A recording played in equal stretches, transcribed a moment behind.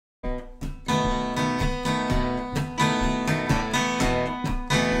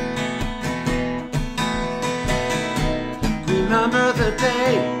the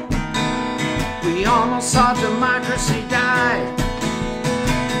day we almost saw democracy die.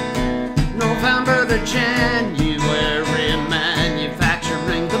 November the January,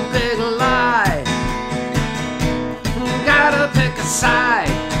 manufacturing the big lie. Gotta pick a side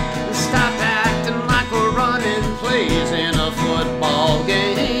and stop acting like we're running plays in a football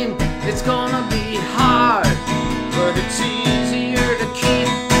game. It's gonna be hard, but it's easier to keep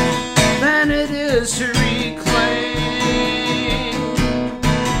than it is to reclaim.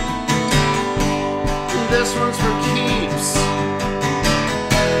 This one's for keeps,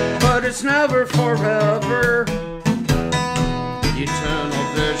 but it's never forever. Eternal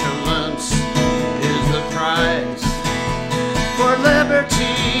vigilance is the prize for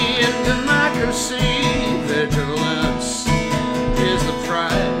liberty and democracy. Vigilance is the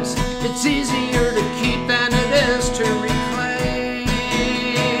prize. It's easier to keep than it is to reclaim.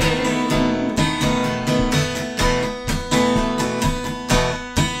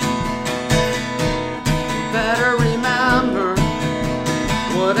 Better remember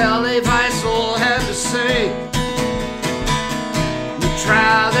what Ellie Weisel had to say.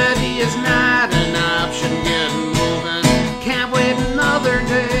 Neutrality is not an option. Get moving. Can't wait another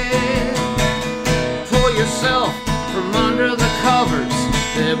day. Pull yourself from under the covers.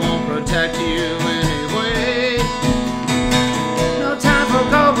 They won't protect you anyway. No time for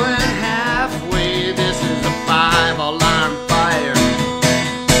going halfway. This is a 5-alarm fire.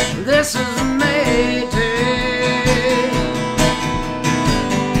 This is a Mayday.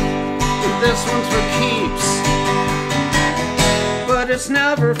 This one's for keeps, but it's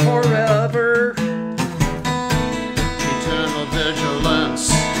never forever. Eternal vigilance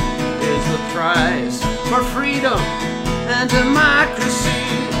is the prize for freedom and democracy.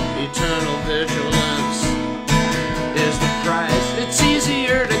 Eternal vigilance is the prize. It's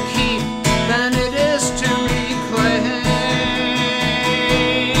easier to keep than it is to reclaim.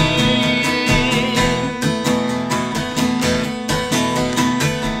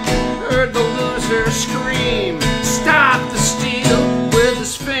 Heard the loser scream, stop the steal, with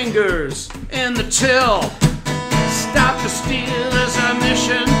his fingers in the till.